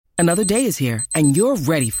Another day is here, and you're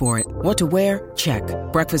ready for it. What to wear? Check.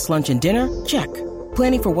 Breakfast, lunch, and dinner? Check.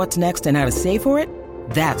 Planning for what's next and how to save for it?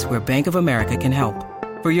 That's where Bank of America can help.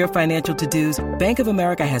 For your financial to-dos, Bank of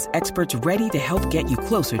America has experts ready to help get you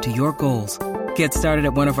closer to your goals. Get started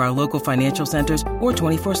at one of our local financial centers or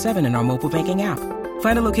 24/7 in our mobile banking app.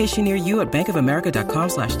 Find a location near you at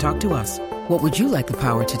bankofamerica.com/talktous. What would you like the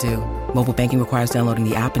power to do? Mobile banking requires downloading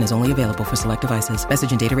the app and is only available for select devices.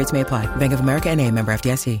 Message and data rates may apply. Bank of America N.A., member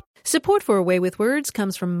FDIC. Support for A Way with Words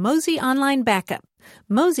comes from Mozy Online Backup.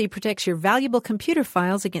 Mozy protects your valuable computer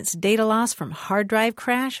files against data loss from hard drive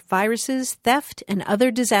crash, viruses, theft, and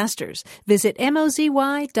other disasters. Visit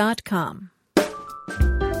mozy.com.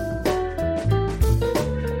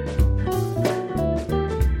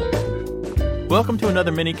 Welcome to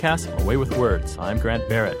another Minicast of A Way with Words. I'm Grant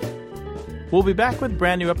Barrett. We'll be back with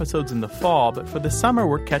brand new episodes in the fall, but for the summer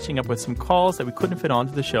we're catching up with some calls that we couldn't fit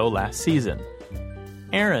onto the show last season.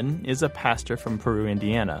 Aaron is a pastor from Peru,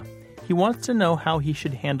 Indiana. He wants to know how he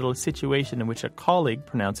should handle a situation in which a colleague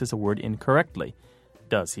pronounces a word incorrectly.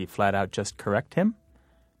 Does he flat out just correct him?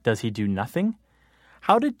 Does he do nothing?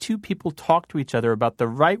 How do two people talk to each other about the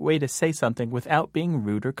right way to say something without being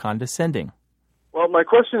rude or condescending? Well, my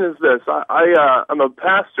question is this. I'm a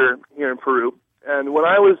pastor here in Peru, and when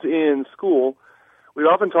I was in school, we'd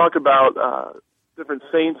often talk about different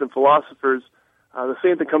saints and philosophers. The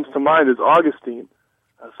saint that comes to mind is Augustine.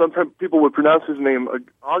 Some people would pronounce his name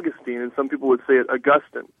Augustine, and some people would say it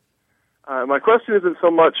Augustine. My question isn't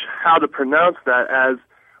so much how to pronounce that as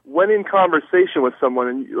when in conversation with someone,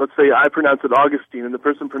 and let's say I pronounce it Augustine and the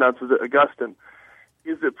person pronounces it Augustine,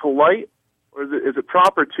 is it polite or is it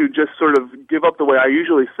proper to just sort of give up the way I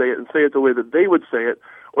usually say it and say it the way that they would say it,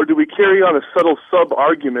 or do we carry on a subtle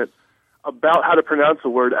sub-argument about how to pronounce a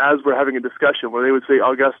word as we're having a discussion where they would say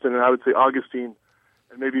Augustine and I would say Augustine?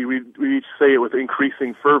 And maybe we each say it with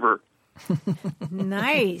increasing fervor.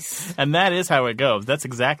 Nice. And that is how it goes. That's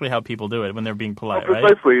exactly how people do it when they're being polite, right?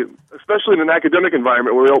 Precisely, especially in an academic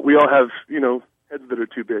environment where we all have, heads that are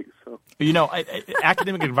too big. So,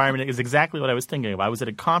 academic environment is exactly what I was thinking of. I was at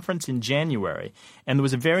a conference in January, and there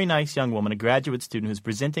was a very nice young woman, a graduate student, who's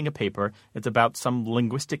presenting a paper. It's about some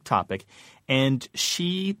linguistic topic, and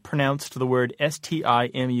she pronounced the word stimuli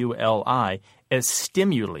as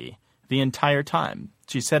stimuli the entire time.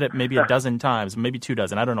 She said it maybe a dozen times, maybe 2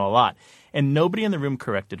 dozen. I don't know, a lot. And nobody in the room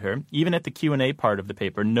corrected her. Even at the Q&A part of the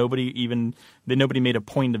paper, nobody made a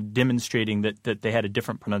point of demonstrating that they had a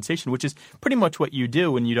different pronunciation, which is pretty much what you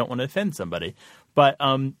do when you don't want to offend somebody. But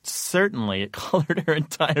certainly it colored her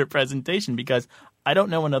entire presentation because I don't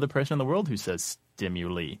know another person in the world who says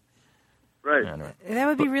stimuli. Right. Anyway. That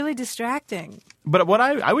would be really distracting. But what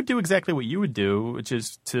I would do exactly what you would do, which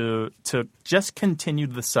is to just continue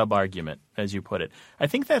the sub-argument, as you put it. I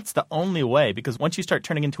think that's the only way, because once you start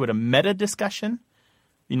turning into it a meta-discussion,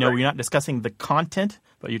 right. You're not discussing the content,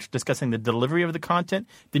 but you're discussing the delivery of the content,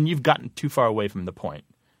 then you've gotten too far away from the point.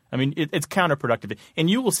 I mean, it's counterproductive. And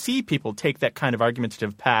you will see people take that kind of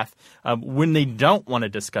argumentative path when they don't want to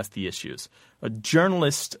discuss the issues.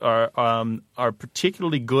 Journalists are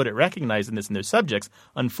particularly good at recognizing this in their subjects.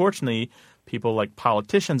 Unfortunately, people like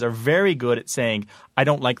politicians are very good at saying, I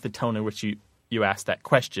don't like the tone in which you asked that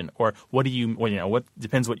question, or what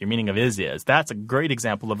depends what your meaning of is. That's a great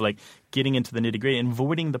example of like getting into the nitty-gritty and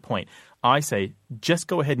avoiding the point. I say, just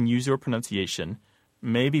go ahead and use your pronunciation.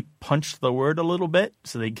 Maybe punch the word a little bit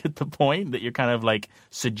so they get the point that you're kind of like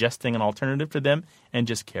suggesting an alternative to them, and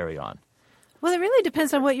just carry on. Well, it really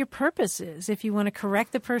depends on what your purpose is, if you want to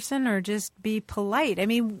correct the person or just be polite. I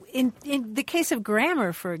mean, in the case of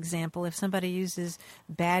grammar, for example, if somebody uses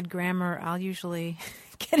bad grammar, I'll usually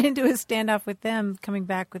get into a standoff with them coming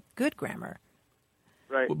back with good grammar.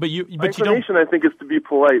 Right. But my inclination, I think, is to be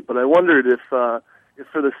polite, but I wondered if for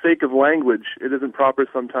the sake of language, it isn't proper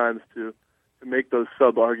sometimes to make those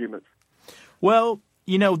sub-arguments. Well,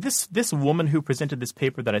 this woman who presented this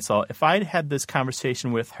paper that I saw, if I'd had this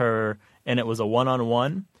conversation with her and it was a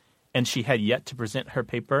one-on-one and she had yet to present her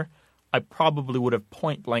paper, I probably would have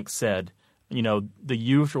point-blank said, the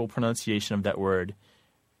usual pronunciation of that word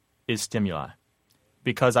is stimuli,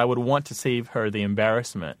 because I would want to save her the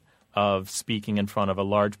embarrassment of speaking in front of a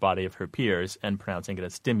large body of her peers and pronouncing it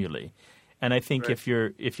as stimuli. And I think right.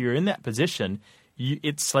 if you're in that position,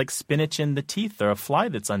 it's like spinach in the teeth or a fly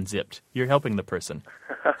that's unzipped. You're helping the person.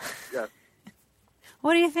 Yeah.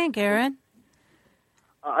 What do you think, Aaron?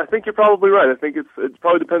 I think you're probably right. I think it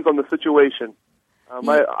probably depends on the situation.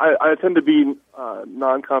 I tend to be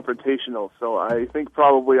non-confrontational, so I think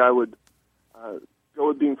probably I would go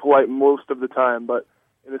with being polite most of the time. But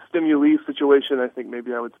in a stimuli situation, I think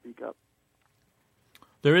maybe I would speak up.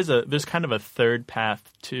 There's kind of a third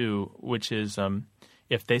path too, which is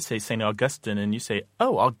if they say St. Augustine and you say,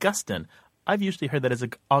 "Oh, Augustine," I've usually heard that as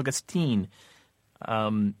Augustine.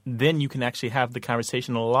 Then you can actually have the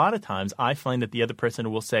conversation. A lot of times I find that the other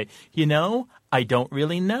person will say, I don't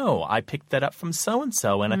really know. I picked that up from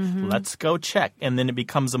so-and-so, and let's go check. And then it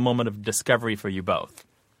becomes a moment of discovery for you both.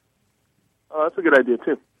 Oh, that's a good idea,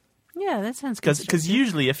 too. Yeah, that sounds good. Because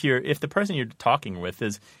usually if the person you're talking with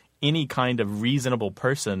is any kind of reasonable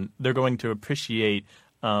person, they're going to appreciate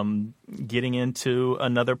getting into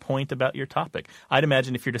another point about your topic. I'd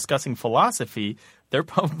imagine if you're discussing philosophy, they're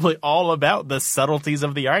probably all about the subtleties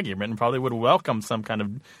of the argument and probably would welcome some kind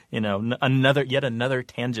of, yet another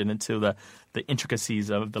tangent into the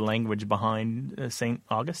intricacies of the language behind St.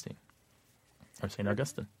 Augustine or St.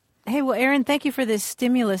 Augustine. Hey, well, Aaron, thank you for this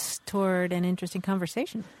stimulus toward an interesting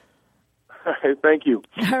conversation. Thank you.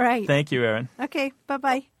 All right. Thank you, Aaron. Okay,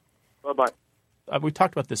 bye-bye. Bye-bye. We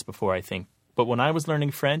talked about this before, I think. But when I was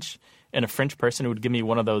learning French, and a French person would give me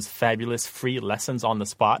one of those fabulous free lessons on the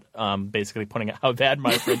spot, basically pointing out how bad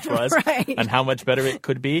my French was right. and how much better it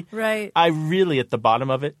could be, right. I really, at the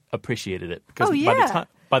bottom of it, appreciated it. Because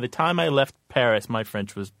by the time I left Paris, my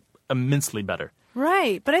French was immensely better.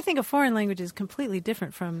 Right. But I think a foreign language is completely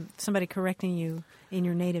different from somebody correcting you in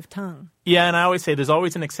your native tongue. Yeah, and I always say there's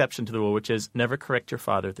always an exception to the rule, which is never correct your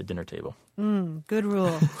father at the dinner table. Good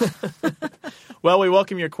rule. Well, we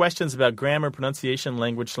welcome your questions about grammar, pronunciation,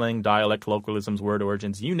 language slang, dialect, localisms, word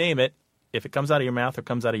origins, you name it. If it comes out of your mouth or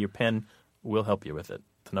comes out of your pen, we'll help you with it.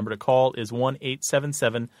 The number to call is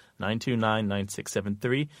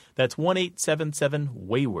 1-877-929-9673. That's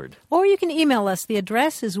 1-877-WAYWARD. Or you can email us. The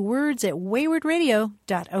address is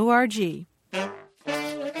words@waywardradio.org.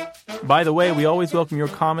 By the way, we always welcome your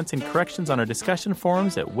comments and corrections on our discussion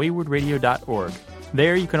forums at waywardradio.org.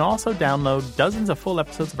 There you can also download dozens of full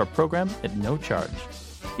episodes of our program at no charge.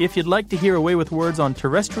 If you'd like to hear A Way with Words on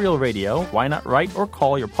terrestrial radio, why not write or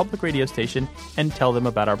call your public radio station and tell them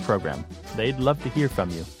about our program? They'd love to hear from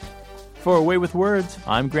you. For A Way with Words,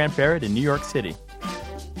 I'm Grant Barrett in New York City.